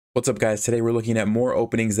What's up, guys? Today we're looking at more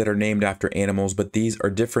openings that are named after animals, but these are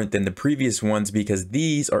different than the previous ones because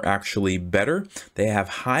these are actually better. They have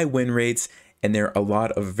high win rates and there are a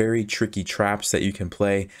lot of very tricky traps that you can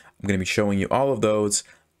play. I'm going to be showing you all of those.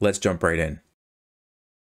 Let's jump right in.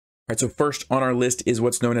 All right, so first on our list is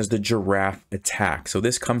what's known as the Giraffe Attack. So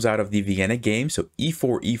this comes out of the Vienna game. So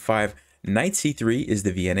e4, e5, knight c3 is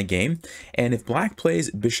the Vienna game, and if black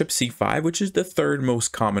plays bishop c5, which is the third most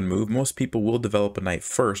common move, most people will develop a knight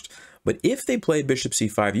first, but if they play bishop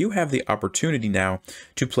c5, you have the opportunity now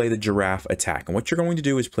to play the Giraffe Attack. And what you're going to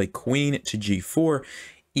do is play queen to g4,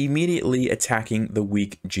 immediately attacking the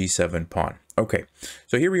weak g7 pawn. Okay,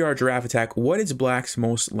 so here we are, Giraffe Attack. What is black's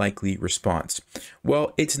most likely response?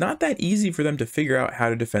 Well, it's not that easy for them to figure out how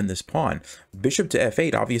to defend this pawn. Bishop to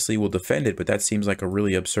f8 obviously will defend it, but that seems like a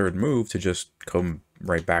really absurd move to just come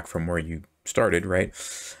right back from where you started, right?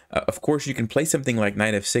 Of course, you can play something like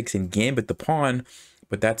knight f6 and gambit the pawn,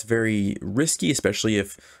 but that's very risky, especially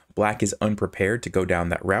if black is unprepared to go down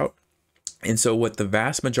that route. And so what the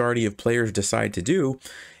vast majority of players decide to do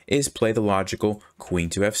is play the logical queen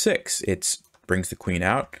to f6. It brings the queen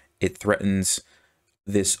out, it threatens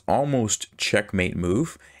this almost checkmate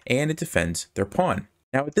move, and it defends their pawn.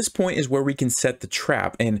 Now at this point is where we can set the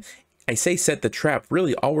trap, and I say set the trap,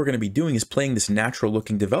 really all we're going to be doing is playing this natural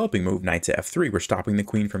looking developing move, knight to f3. We're stopping the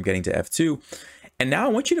queen from getting to f2. And now I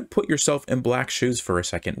want you to put yourself in black's shoes for a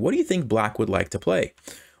second. What do you think black would like to play?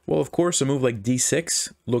 Well, of course, a move like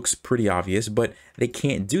d6 looks pretty obvious, but they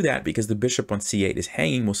can't do that because the bishop on c8 is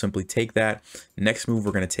hanging. We'll simply take that. Next move,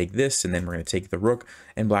 we're going to take this, and then we're going to take the rook,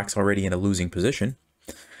 and black's already in a losing position.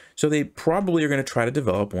 So they probably are going to try to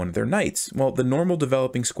develop one of their knights. Well, the normal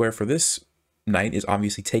developing square for this knight is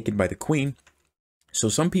obviously taken by the queen. So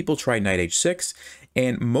some people try knight h6,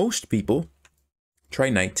 and most people try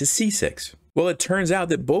knight to c6. Well, it turns out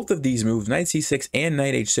that both of these moves, knight c6 and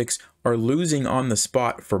knight h6, are losing on the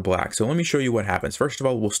spot for black. So let me show you what happens. First of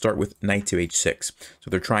all, we'll start with knight to h6. So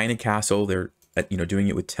they're trying a castle. They're doing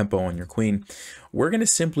it with tempo on your queen. We're going to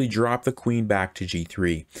simply drop the queen back to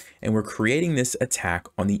g3, and we're creating this attack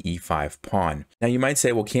on the e5 pawn. Now you might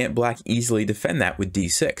say, well, can't black easily defend that with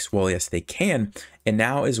d6? Well, yes, they can. And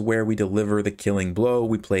now is where we deliver the killing blow.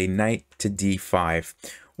 We play knight to d5.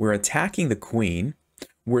 We're attacking the queen.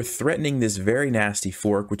 We're threatening this very nasty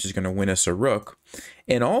fork, which is going to win us a rook.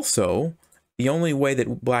 And also, the only way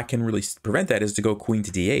that black can really prevent that is to go queen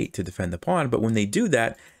to d8 to defend the pawn. But when they do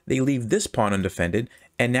that, they leave this pawn undefended.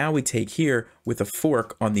 And now we take here with a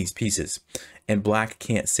fork on these pieces. And black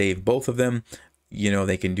can't save both of them. You know,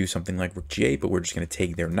 they can do something like rook g8, but we're just going to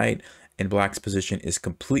take their knight. And black's position is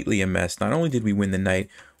completely a mess. Not only did we win the knight,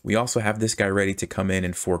 we also have this guy ready to come in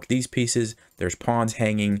and fork these pieces. There's pawns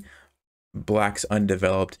hanging. Black's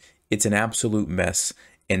undeveloped. It's an absolute mess,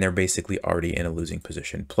 and they're basically already in a losing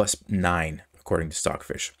position. +9 according to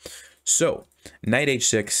Stockfish. So knight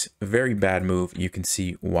h6, very bad move. You can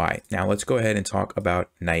see why. Now let's go ahead and talk about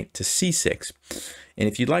knight to c6. And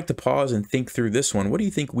if you'd like to pause and think through this one, what do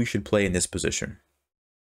you think we should play in this position?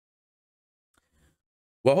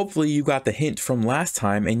 Well, hopefully you got the hint from last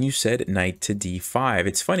time and you said knight to d5.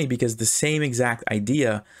 It's funny because the same exact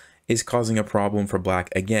idea is causing a problem for black.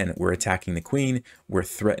 Again, we're attacking the queen, we're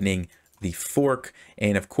threatening the fork,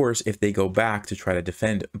 and of course, if they go back to try to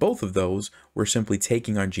defend both of those, we're simply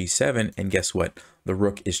taking on g7, and guess what? The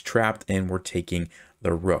rook is trapped, and we're taking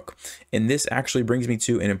the rook. And this actually brings me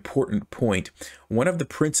to an important point. One of the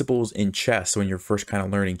principles in chess, when you're first kind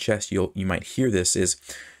of learning chess, you might hear this, is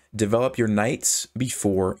develop your knights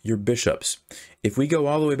before your bishops. If we go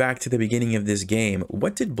all the way back to the beginning of this game,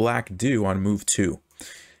 what did black do on move 2?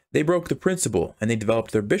 They broke the principle and they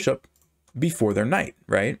developed their bishop before their knight,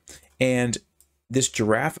 right? And this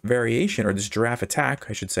giraffe variation, or this giraffe attack,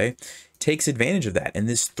 I should say, takes advantage of that. And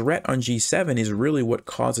this threat on g7 is really what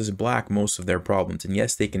causes black most of their problems. And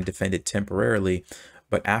yes, they can defend it temporarily,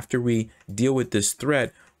 but after we deal with this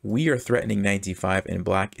threat, we are threatening knight d5, and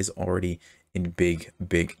black is already in big,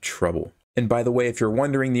 big trouble. And by the way, if you're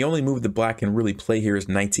wondering, the only move that black can really play here is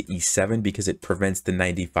knight to e7 because it prevents the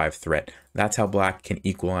knight d5 threat. That's how black can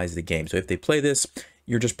equalize the game. So if they play this,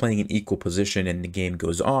 you're just playing an equal position and the game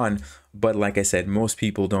goes on. But like I said, most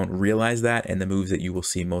people don't realize that, and the moves that you will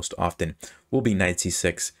see most often will be knight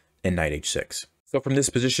c6 and knight h6. So from this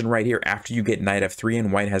position right here, after you get knight f3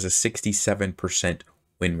 in, white has a 67%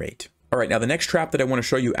 win rate. All right, now the next trap that I want to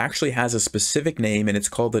show you actually has a specific name, and it's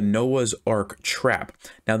called the Noah's Ark Trap.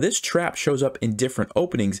 Now this trap shows up in different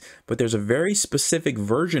openings, but there's a very specific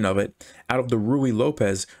version of it out of the Ruy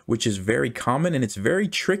Lopez, which is very common and it's very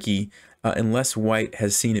tricky unless white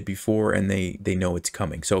has seen it before and they know it's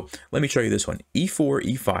coming. So let me show you this one. E4,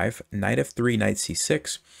 E5, knight F3, knight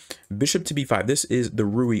C6, bishop to B5. This is the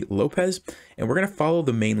Ruy Lopez, and we're going to follow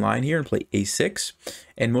the main line here and play A6,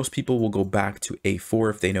 and most people will go back to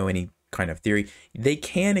A4 if they know any kind of theory. They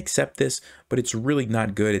can accept this, but it's really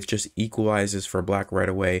not good. It just equalizes for black right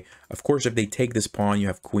away. Of course, if they take this pawn, you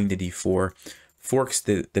have queen to D4, forks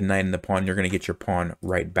the knight and the pawn, you're going to get your pawn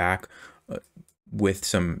right back with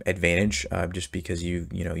some advantage, just because you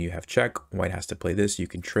have check. White has to play this. You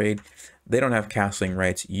can trade. They don't have castling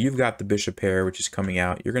rights. You've got the bishop pair, which is coming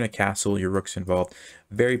out. You're going to castle. Your rook's involved.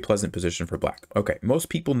 Very pleasant position for black. Okay, most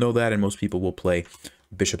people know that, and most people will play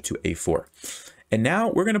bishop to A4. And now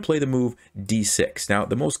we're going to play the move D6. Now,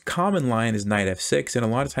 the most common line is knight F6, and a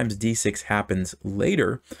lot of times D6 happens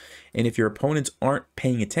later. And if your opponents aren't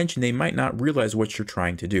paying attention, they might not realize what you're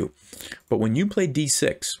trying to do. But when you play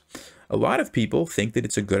D6, a lot of people think that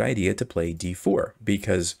it's a good idea to play D4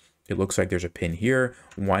 because it looks like there's a pin here.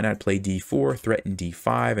 Why not play D4, threaten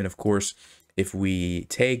D5? And of course, if we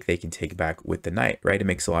take, they can take back with the knight, right? It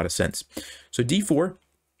makes a lot of sense. So D4.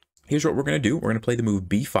 Here's what we're going to do. We're going to play the move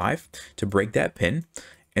B5 to break that pin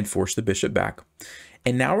and force the bishop back.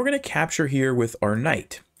 And now we're going to capture here with our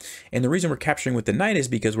knight. And the reason we're capturing with the knight is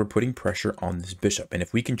because we're putting pressure on this bishop. And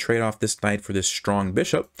if we can trade off this knight for this strong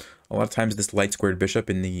bishop, a lot of times this light squared bishop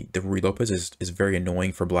in the Ruy Lopez is very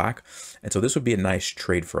annoying for black. And so this would be a nice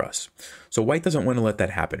trade for us. So white doesn't want to let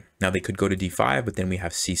that happen. Now they could go to D5, but then we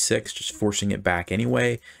have C6, just forcing it back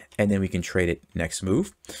anyway. And then we can trade it next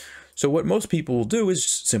move. So what most people will do is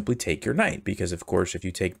simply take your knight, because of course, if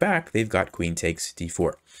you take back, they've got queen takes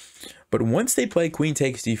D4. But once they play queen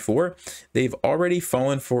takes D4, they've already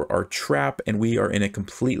fallen for our trap, and we are in a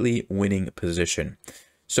completely winning position.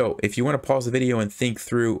 So if you want to pause the video and think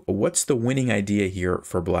through, what's the winning idea here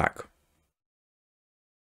for black?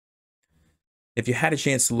 If you had a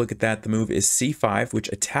chance to look at that, the move is C5, which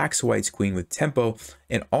attacks white's queen with tempo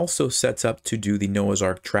and also sets up to do the Noah's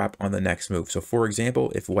Ark trap on the next move. So for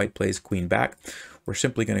example, if white plays queen back, we're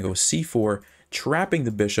simply going to go C4, trapping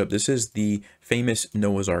the bishop. This is the famous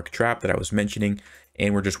Noah's Ark trap that I was mentioning,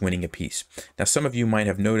 and we're just winning a piece. Now, some of you might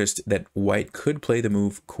have noticed that white could play the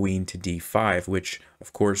move queen to D5, which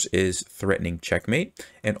of course is threatening checkmate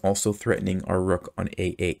and also threatening our rook on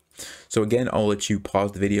A8. So again, I'll let you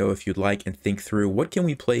pause the video if you'd like and think through what can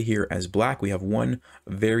we play here as black. We have one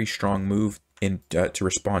very strong move to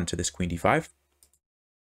respond to this queen D5.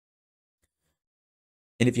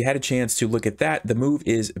 And if you had a chance to look at that, the move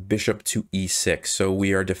is bishop to E6. So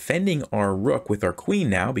we are defending our rook with our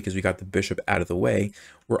queen now because we got the bishop out of the way.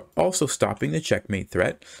 We're also stopping the checkmate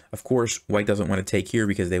threat. Of course, white doesn't want to take here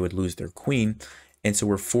because they would lose their queen. And so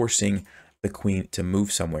we're forcing the queen to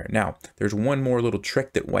move somewhere. Now, there's one more little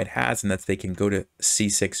trick that white has, and that's they can go to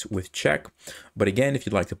C6 with check. But again, if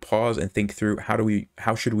you'd like to pause and think through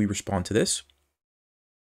how should we respond to this?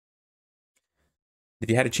 If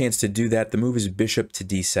you had a chance to do that, the move is bishop to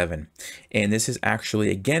D7. And this is actually,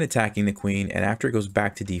 again, attacking the queen. And after it goes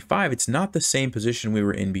back to D5, it's not the same position we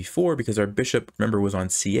were in before because our bishop, remember, was on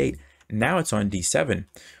C8. Now it's on D7,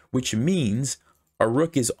 which means our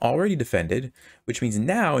rook is already defended, which means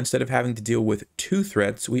now instead of having to deal with two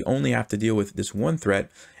threats, we only have to deal with this one threat.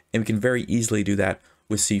 And we can very easily do that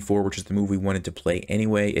with C4, which is the move we wanted to play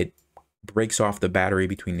anyway. It breaks off the battery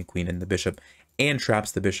between the queen and the bishop and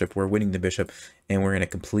traps the bishop. We're winning the bishop, and we're in a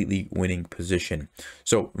completely winning position.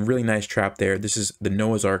 So really nice trap there. This is the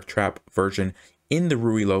Noah's Ark trap version in the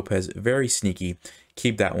Ruy Lopez. Very sneaky.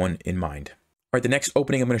 Keep that one in mind. All right, the next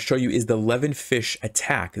opening I'm going to show you is the Levenfish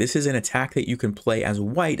Attack. This is an attack that you can play as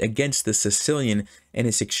white against the Sicilian, and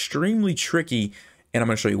it's extremely tricky, and I'm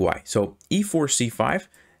going to show you why. So E4, C5,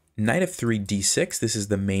 knight F3, D6. This is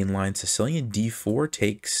the main line Sicilian. D4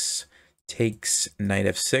 takes knight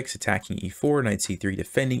F6, attacking E4, knight C3,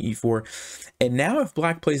 defending E4. And now if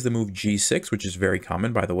black plays the move G6, which is very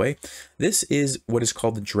common, by the way, this is what is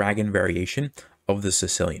called the dragon variation of the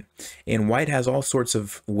Sicilian. And white has all sorts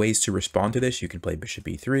of ways to respond to this. You can play bishop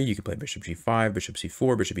E3, you can play bishop G5, bishop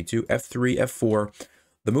C4, bishop E2, F3, F4.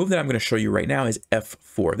 The move that I'm going to show you right now is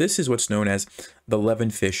F4. This is what's known as the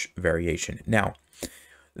Levenfish variation. Now,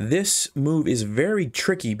 this move is very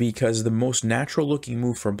tricky because the most natural looking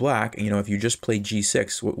move for black, if you just play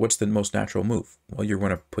G6, what's the most natural move? Well, you're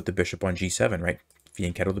going to put the bishop on G7, right?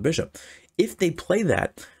 Fianchetto the bishop. If they play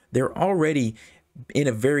that, they're already in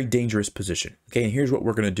a very dangerous position. Okay, and here's what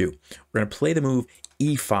we're going to do. We're going to play the move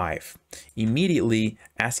E5, immediately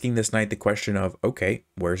asking this knight the question of, okay,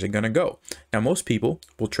 where's it going to go? Now, most people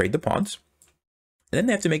will trade the pawns, and then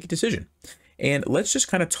they have to make a decision. And let's just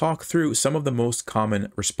kind of talk through some of the most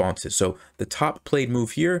common responses. So the top played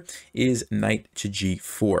move here is knight to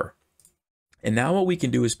g4. And now what we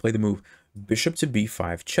can do is play the move bishop to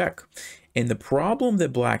b5 check. And the problem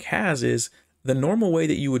that black has is the normal way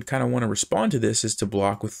that you would kind of want to respond to this is to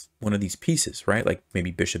block with one of these pieces, right? Like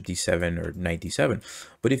maybe bishop d7 or knight d7.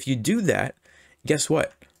 But if you do that, guess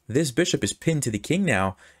what? This bishop is pinned to the king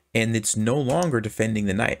now, and it's no longer defending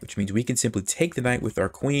the knight, which means we can simply take the knight with our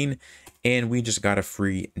queen, and we just got a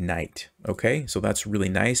free knight, okay? So that's really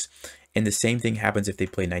nice. And the same thing happens if they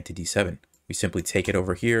play knight to d7. We simply take it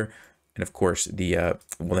over here, and of course, the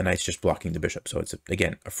knight's just blocking the bishop. So it's,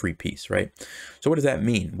 again, a free piece, right? So what does that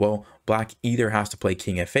mean? Well, black either has to play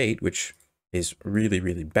king f8, which is really,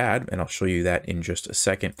 really bad, and I'll show you that in just a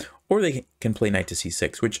second, or they can play knight to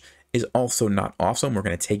c6, which is also not awesome. We're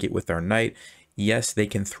going to take it with our knight. Yes, they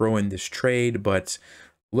can throw in this trade, but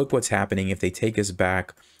look what's happening. If they take us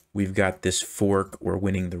back, we've got this fork. We're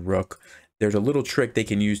winning the rook. There's a little trick they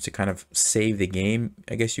can use to kind of save the game,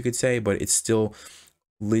 I guess you could say, but it still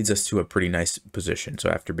leads us to a pretty nice position. So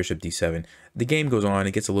after bishop d7, the game goes on.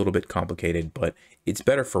 It gets a little bit complicated, but it's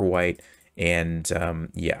better for white. And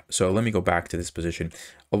yeah, so let me go back to this position.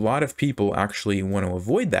 A lot of people actually want to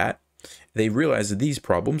avoid that. They realize these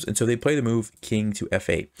problems, and so they play the move king to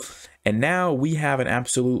f8. And now we have an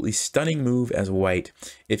absolutely stunning move as white.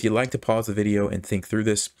 If you'd like to pause the video and think through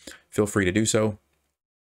this, feel free to do so.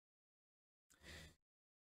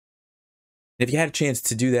 If you had a chance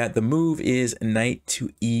to do that, the move is knight to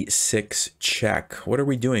e6 check. What are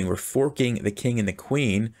we doing? We're forking the king and the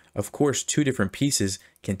queen. Of course, two different pieces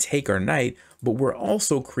can take our knight, but we're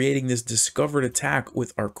also creating this discovered attack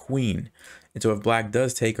with our queen. And so if black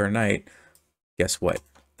does take our knight, guess what?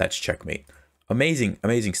 That's checkmate. Amazing,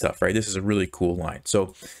 amazing stuff, right? This is a really cool line.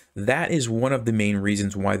 So that is one of the main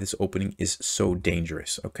reasons why this opening is so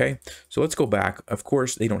dangerous, okay? So let's go back. Of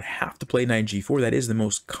course, they don't have to play knight g4. That is the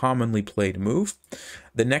most commonly played move.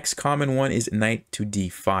 The next common one is knight to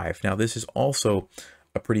d5. Now, this is also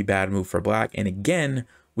a pretty bad move for black. And again,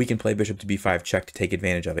 we can play bishop to b5 check to take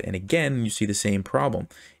advantage of it. And again, you see the same problem.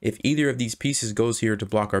 If either of these pieces goes here to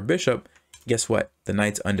block our bishop, guess what? The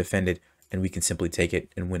knight's undefended, and we can simply take it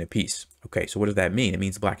and win a piece. Okay, so what does that mean? It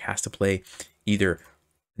means black has to play either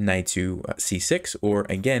knight to c6 or,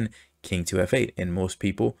 again, king to f8. And most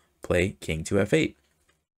people play king to f8.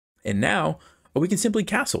 And now we can simply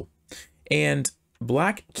castle. And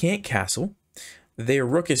black can't castle. Their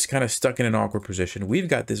rook is kind of stuck in an awkward position. We've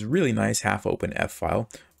got this really nice half-open f-file.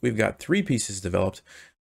 We've got three pieces developed.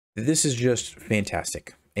 This is just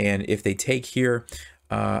fantastic. And if they take here,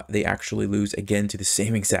 they actually lose again to the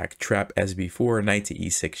same exact trap as before. Knight to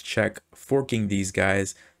e6 check, forking these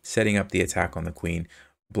guys, setting up the attack on the queen.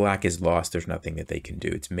 Black is lost. There's nothing that they can do.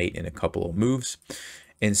 It's mate in a couple of moves.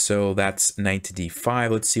 And so that's knight to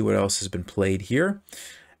d5. Let's see what else has been played here.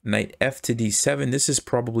 Knight f to d7. This is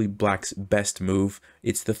probably black's best move.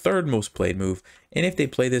 It's the third most played move. And if they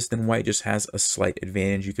play this, then white just has a slight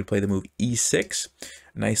advantage. You could play the move e6.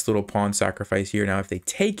 Nice little pawn sacrifice here. Now, if they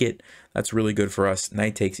take it, that's really good for us.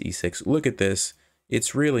 Knight takes e6. Look at this.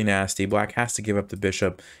 It's really nasty. Black has to give up the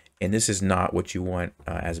bishop, and this is not what you want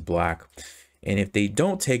as black. And if they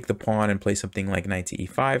don't take the pawn and play something like knight to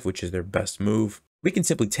e5, which is their best move, we can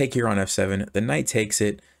simply take here on f7. The knight takes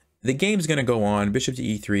it. The game's going to go on. Bishop to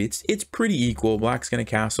e3. It's pretty equal. Black's going to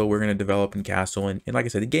castle. We're going to develop and castle. And like I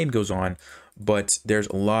said, the game goes on. But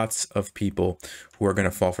there's lots of people who are going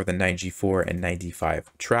to fall for the knight g4 and knight d5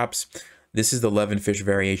 traps. This is the Levenfish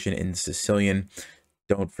variation in the Sicilian.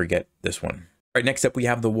 Don't forget this one. All right, next up we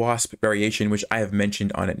have the Wasp variation, which I have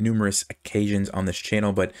mentioned on numerous occasions on this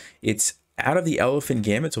channel. But it's out of the Elephant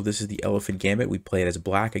Gambit. So this is the Elephant Gambit. We play it as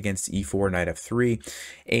black against e4, knight f3.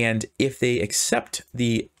 And if they accept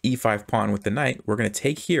the e5 pawn with the knight, we're going to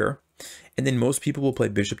take here. And then most people will play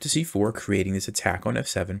bishop to c4, creating this attack on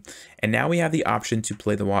f7. And now we have the option to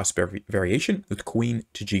play the Wasp variation with queen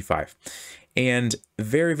to g5. And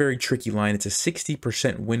very, very tricky line. It's a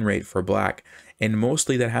 60% win rate for black. And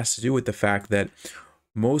mostly that has to do with the fact that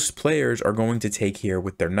most players are going to take here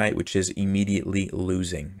with their knight, which is immediately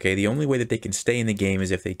losing. Okay, the only way that they can stay in the game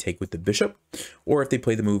is if they take with the bishop or if they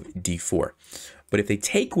play the move d4. But if they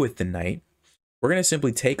take with the knight, we're going to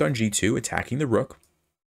simply take on g2, attacking the rook.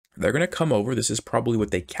 They're going to come over. This is probably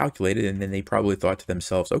what they calculated, and then they probably thought to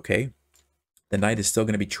themselves, okay, the knight is still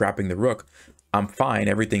going to be trapping the rook. I'm fine.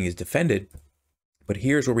 Everything is defended. But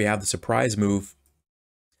here's where we have the surprise move.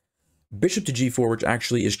 Bishop to g4, which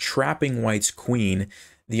actually is trapping white's queen.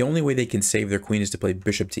 The only way they can save their queen is to play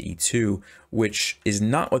bishop to e2, which is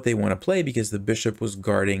not what they want to play because the bishop was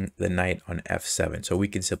guarding the knight on f7. So we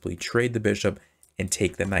can simply trade the bishop and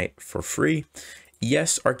take the knight for free.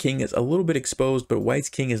 Yes, our king is a little bit exposed, but white's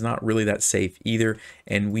king is not really that safe either,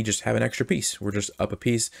 and we just have an extra piece. We're just up a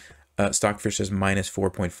piece. Stockfish says minus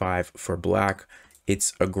 4.5 for black.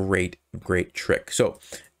 It's a great trick. So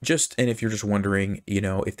and if you're just wondering, you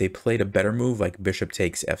know, if they played a better move like bishop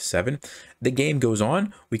takes f7, the game goes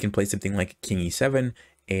on. We can play something like king e7,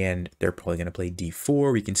 and they're probably going to play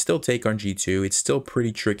d4. We can still take on g2. It's still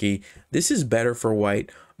pretty tricky. This is better for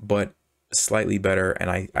white, but slightly better,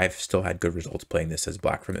 and I've still had good results playing this as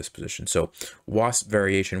black from this position. So Wasp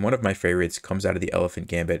variation, one of my favorites, comes out of the Elephant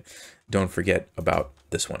Gambit. Don't forget about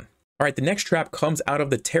this one. All right, the next trap comes out of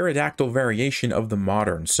the Pterodactyl variation of the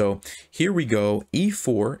modern. So here we go.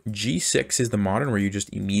 E4, G6 is the modern, where you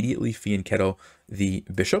just immediately fiend kettle the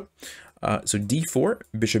bishop. So D4,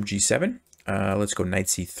 bishop G7. Let's go knight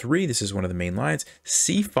C3. This is one of the main lines.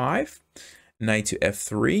 C5, knight to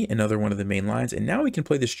F3, another one of the main lines. And now we can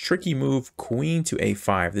play this tricky move, queen to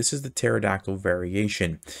A5. This is the Pterodactyl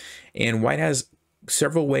variation. And white has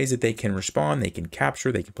several ways that they can respond. They can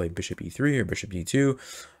capture, they can play bishop E3 or bishop D2,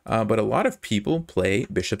 but a lot of people play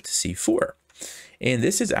bishop to C4. And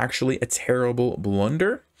this is actually a terrible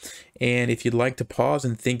blunder. And if you'd like to pause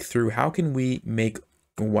and think through, how can we make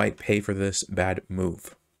white pay for this bad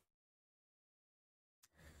move?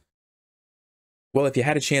 Well, if you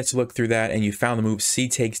had a chance to look through that and you found the move c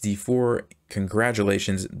takes d4,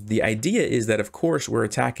 congratulations. The idea is that, of course, we're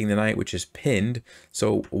attacking the knight, which is pinned,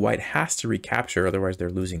 so white has to recapture, otherwise they're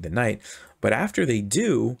losing the knight. But after they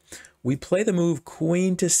do, we play the move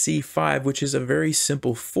queen to c5, which is a very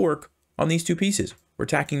simple fork on these two pieces. We're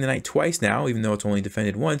attacking the knight twice now, even though it's only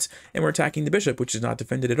defended once, and we're attacking the bishop, which is not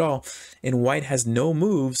defended at all. And white has no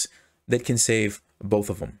moves that can save both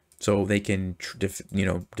of them. So they can,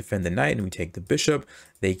 defend the knight and we take the bishop.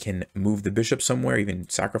 They can move the bishop somewhere, even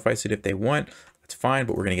sacrifice it if they want. That's fine,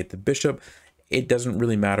 but we're going to get the bishop. It doesn't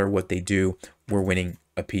really matter what they do. We're winning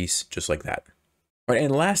a piece just like that. All right,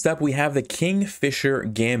 and last up, we have the Kingfisher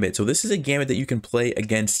Gambit. So this is a gambit that you can play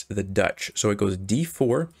against the Dutch. So it goes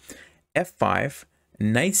d4, f5,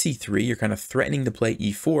 knight c3, you're kind of threatening to play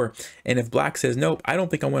e4, and if black says nope, I don't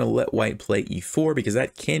think I want to let white play e4, because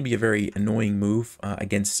that can be a very annoying move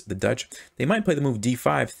against the Dutch. They might play the move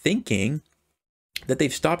d5 thinking that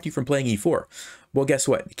they've stopped you from playing e4. Well, guess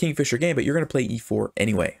what? Kingfisher Gambit, you're going to play e4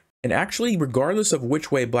 anyway. And actually, regardless of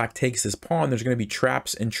which way black takes this pawn, there's going to be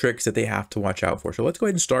traps and tricks that they have to watch out for. So let's go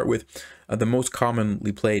ahead and start with the most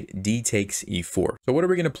commonly played d takes e4. So what are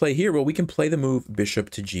we going to play here? Well, we can play the move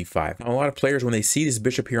bishop to g5. Now, a lot of players, when they see this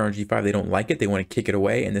bishop here on g5, they don't like it. They want to kick it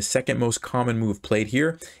away. And the second most common move played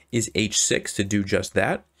here is h6 to do just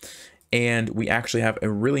that. And we actually have a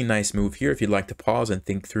really nice move here if you'd like to pause and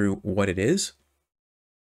think through what it is.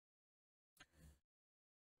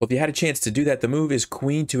 Well, if you had a chance to do that, the move is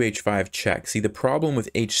queen to h5 check. See, the problem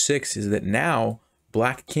with h6 is that now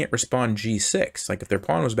black can't respond g6. Like if their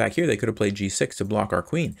pawn was back here, they could have played g6 to block our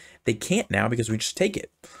queen. They can't now because we just take it,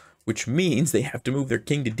 which means they have to move their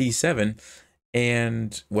king to d7.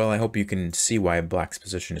 And, well, I hope you can see why black's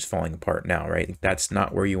position is falling apart now, right? That's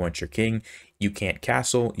not where you want your king. You can't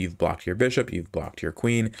castle. You've blocked your bishop. You've blocked your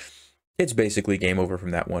queen. It's basically game over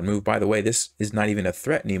from that one move. By the way, this is not even a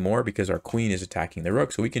threat anymore because our queen is attacking the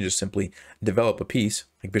rook. So we can just simply develop a piece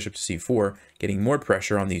like bishop to c4, getting more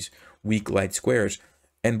pressure on these weak light squares,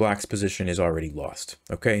 and black's position is already lost.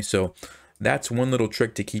 Okay, so that's one little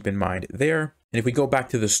trick to keep in mind there. And if we go back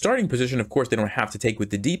to the starting position, of course, they don't have to take with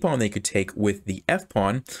the d pawn. They could take with the f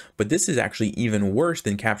pawn, but this is actually even worse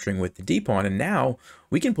than capturing with the d pawn. And now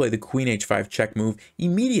we can play the queen h5 check move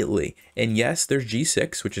immediately. And yes, there's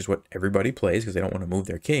g6, which is what everybody plays because they don't want to move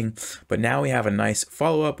their king. But now we have a nice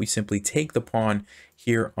follow-up. We simply take the pawn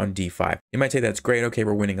here on d5. You might say that's great. Okay,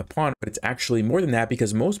 we're winning a pawn, but it's actually more than that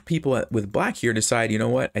because most people with black here decide, you know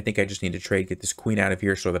what? I think I just need to trade, get this queen out of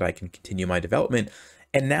here so that I can continue my development.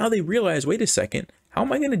 And now they realize, wait a second, how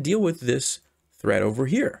am I going to deal with this threat over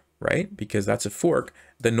here, right? Because that's a fork.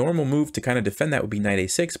 The normal move to kind of defend that would be knight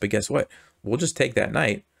a6, but guess what? We'll just take that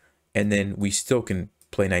knight, and then we still can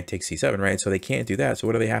play knight takes c7, right? So they can't do that. So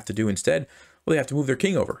what do they have to do instead? Well, they have to move their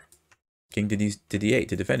king over. King to d8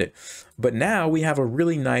 to defend it. But now we have a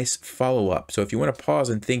really nice follow-up. So if you want to pause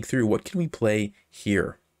and think through, what can we play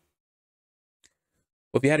here?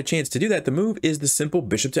 Well, if you had a chance to do that, the move is the simple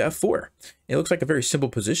bishop to f4. It looks like a very simple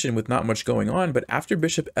position with not much going on, but after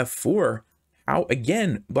bishop f4,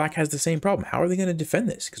 again, black has the same problem. How are they going to defend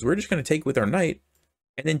this? Because we're just going to take with our knight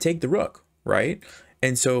and then take the rook, right?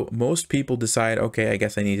 And so most people decide, okay, I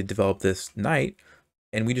guess I need to develop this knight,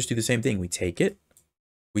 and we just do the same thing. We take it.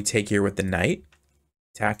 We take here with the knight,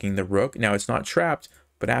 attacking the rook. Now, it's not trapped,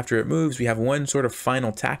 But after it moves, we have one sort of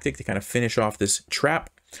final tactic to kind of finish off this trap.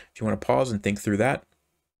 If you want to pause and think through that.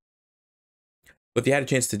 But if you had a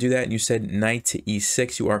chance to do that and you said knight to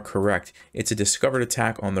e6, you are correct. It's a discovered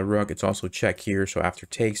attack on the rook. It's also check here. So after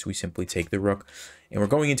takes, we simply take the rook. And we're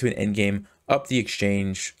going into an endgame, up the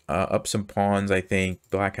exchange, up some pawns, I think.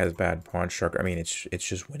 Black has bad pawn structure. I mean, it's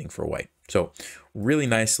just winning for white. So really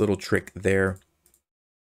nice little trick there.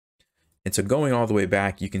 And so going all the way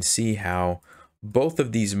back, you can see how both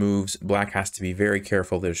of these moves, black has to be very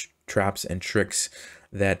careful. There's traps and tricks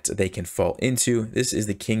that they can fall into. This is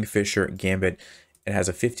the Kingfisher Gambit. It has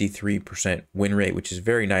a 53% win rate, which is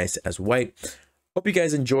very nice as white. Hope you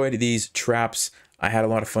guys enjoyed these traps. I had a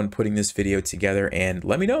lot of fun putting this video together, and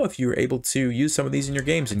let me know if you were able to use some of these in your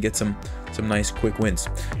games and get some nice quick wins.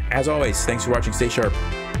 As always, thanks for watching. Stay sharp,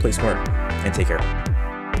 play smart, and take care.